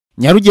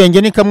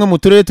Nyarugenge ni kamwe mu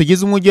turere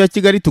tugize umujyi wa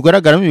Kigali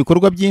tugaragaramo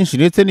ibikorwa byinshi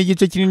ndetse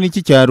n'igice kinini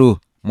cy'icyaro.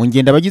 Mu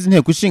ngendo abagize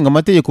inteko ishinga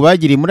amategeko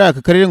bagiriye muri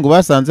aka karere ngo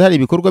basanze hari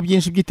ibikorwa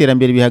byinshi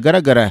by'iterambere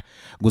bihagaragara.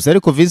 Gusa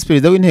ariko Vice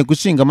Perezida w'inteko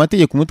ishinga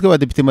amategeko umutwe wa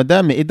Abadepite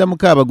Madame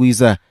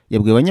Mukabagwiza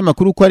yabwiye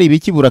abanyamakuru ko ari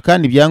ibikibura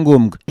kandi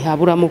byangombwa.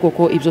 Haburamo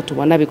koko ibyo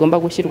tubona bigomba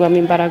gushyirwamo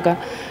imbaraga.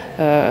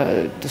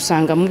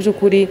 Dusanga mu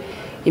by'ukuri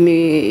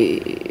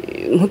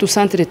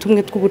nk'udusantere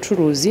tumwe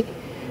tw'ubucuruzi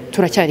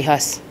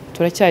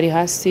turacyari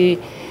hasi.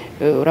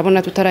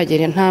 Urabona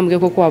tutaragera intambwe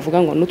koko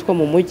wavuga ngo nutwo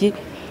mu mujyi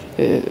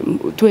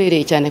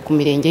tuhereye cyane ku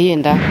mirenge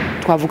yenda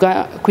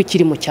twavuga ko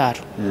ikiri mu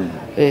cyaro.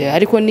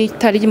 Ariko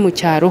n'itari mu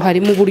cyaro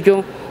harimo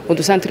uburyo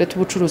udusantere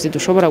tw'ubucuruzi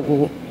dushobora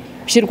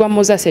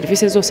gushyirwamo za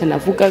serivisi zose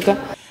navugaga.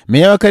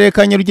 Meya w'akarere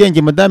ka Nyarugenge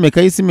Madame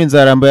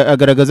Nzaramba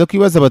agaragaza ko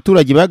ibibazo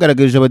abaturage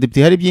bagaragarije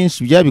abadepite hari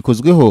byinshi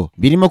byabikozweho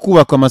birimo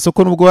kubaka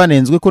amasoko nubwo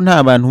banenzwe ko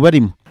nta bantu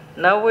barimo.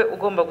 Nawe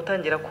ugomba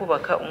gutangira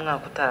kubaka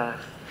umwaka utaha.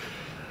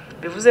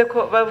 Bivuze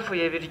ko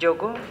bavuye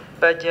Biryogo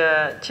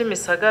bajya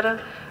Kimisagara,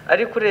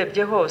 ariko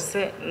urebye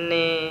hose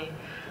ni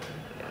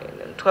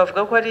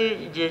twavuga ko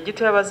ari igihe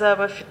gito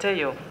bazaba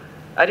bafiteyo,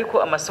 ariko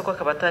amasoko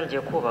akaba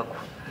atangiye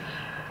kubakwa.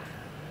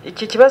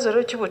 Iki kibazo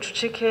rero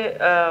cy'ubucucike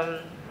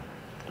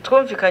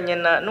twumvikanye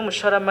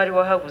n'umushoramari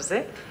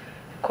wahabuze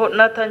ko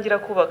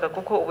natangira kubaka,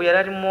 kuko ubu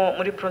yararimo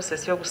muri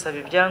process yo gusaba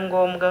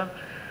ibyangombwa,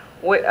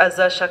 we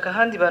azashaka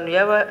ahandi bantu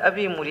yaba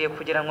abimuriye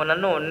kugira ngo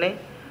nanone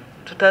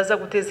tutaza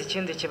guteza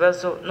ikindi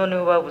kibazo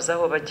noneho babuze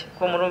aho bajya.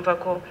 Ko murumva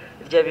ko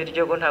irya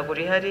Biryogo ntago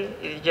rihari,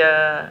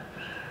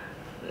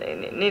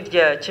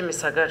 n'irya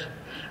Kimisagara.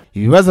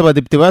 Ibibazo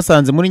abadepite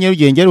basanze muri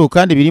Nyarugenge ariko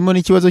kandi birimo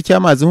n'ikibazo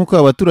cy'amazi nk'uko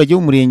abaturage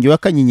b'umurenge wa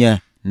Kanyinya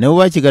nabo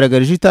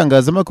bakigaragarije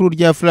itangazamakuru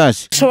rya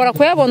Flash. Ushobora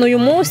kuyabona uyu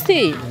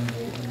munsi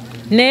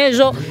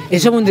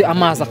ejo bundi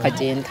amazi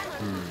akagenda,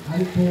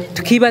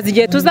 tukibaza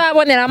igihe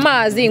tuzabonera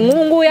amazi.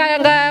 Nk'ubu aya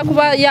ngaya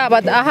kuba yaba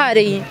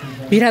ahareye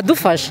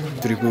biradufasha.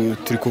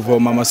 Turi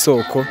kuvoma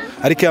amasoko,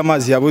 ariko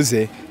amazi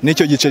yabuze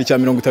n'icyo giceri cya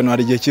 50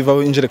 hari igihe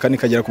kivaho injerekani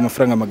ikagera ku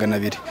mafaranga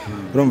 200.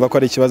 Urumva ko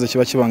ari ikibazo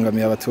kiba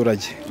kibangamiye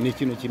abaturage. Ni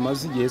ikintu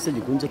kimaze igihe se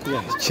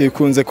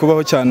gikunze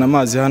kubaho cyane.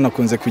 Amazi hano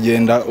akunze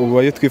kugenda, ubu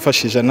ayo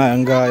twifashije n'aya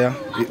ngaya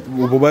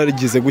ubu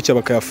barigize gucya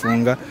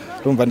bakayafunga.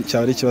 Urumva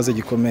cyaba ari ikibazo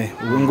gikomeye.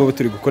 Ubu ngubu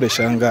turi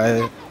gukoresha aya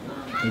ngaya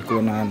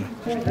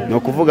no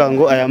kuvuga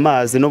ngo aya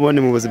mazi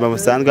n'ubundi mu buzima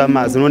busanzwe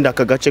amazi n'undi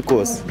aka gace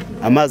kose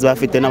amazi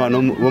bafite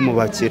n'abantu bo mu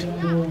bakire,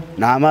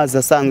 nta mazi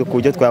asanzwe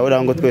ku buryo twahurira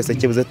ngo twese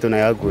kibuze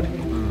tunayagure.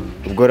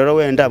 Ubwo rero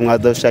wenda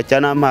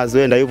mwadoshakira n'amazi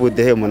wenda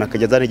y'ubudehe umuntu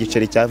akageza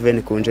n'igiceri cya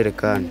 20 ku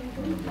njerekani.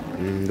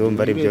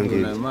 Ndumva ari byo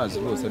ngibyo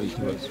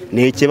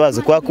ni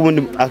ikibazo, kwa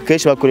kubundi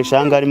akenshi bakoresha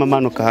hanga harimo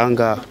amanuka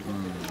hanga,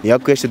 niyo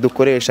akenshi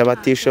dukoresha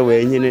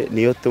batishoboye nyine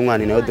niyo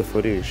tunywana nayo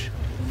dufurisha.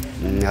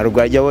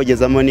 Harugajya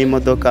bogezamo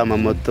n'imodoka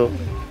amamoto,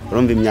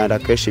 urumva imyanda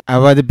akenshi.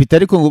 Abadepite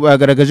ariko ngo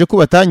bagaragaje ko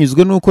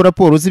batanyuzwe n'uko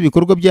raporo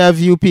z'ibikorwa bya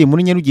VUP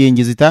muri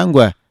Nyarugenge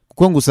zitangwa,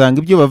 kuko ngo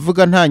usanga ibyo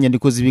bavuga nta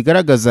nyandiko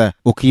zibigaragaza,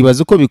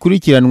 ukibaza uko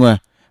bikurikiranwa.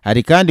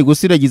 Hari kandi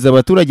gusiragiza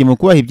abaturage mu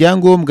kubaha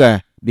ibyangombwa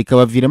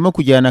bikabaviramo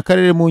kujyana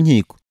akarere mu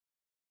nkiko.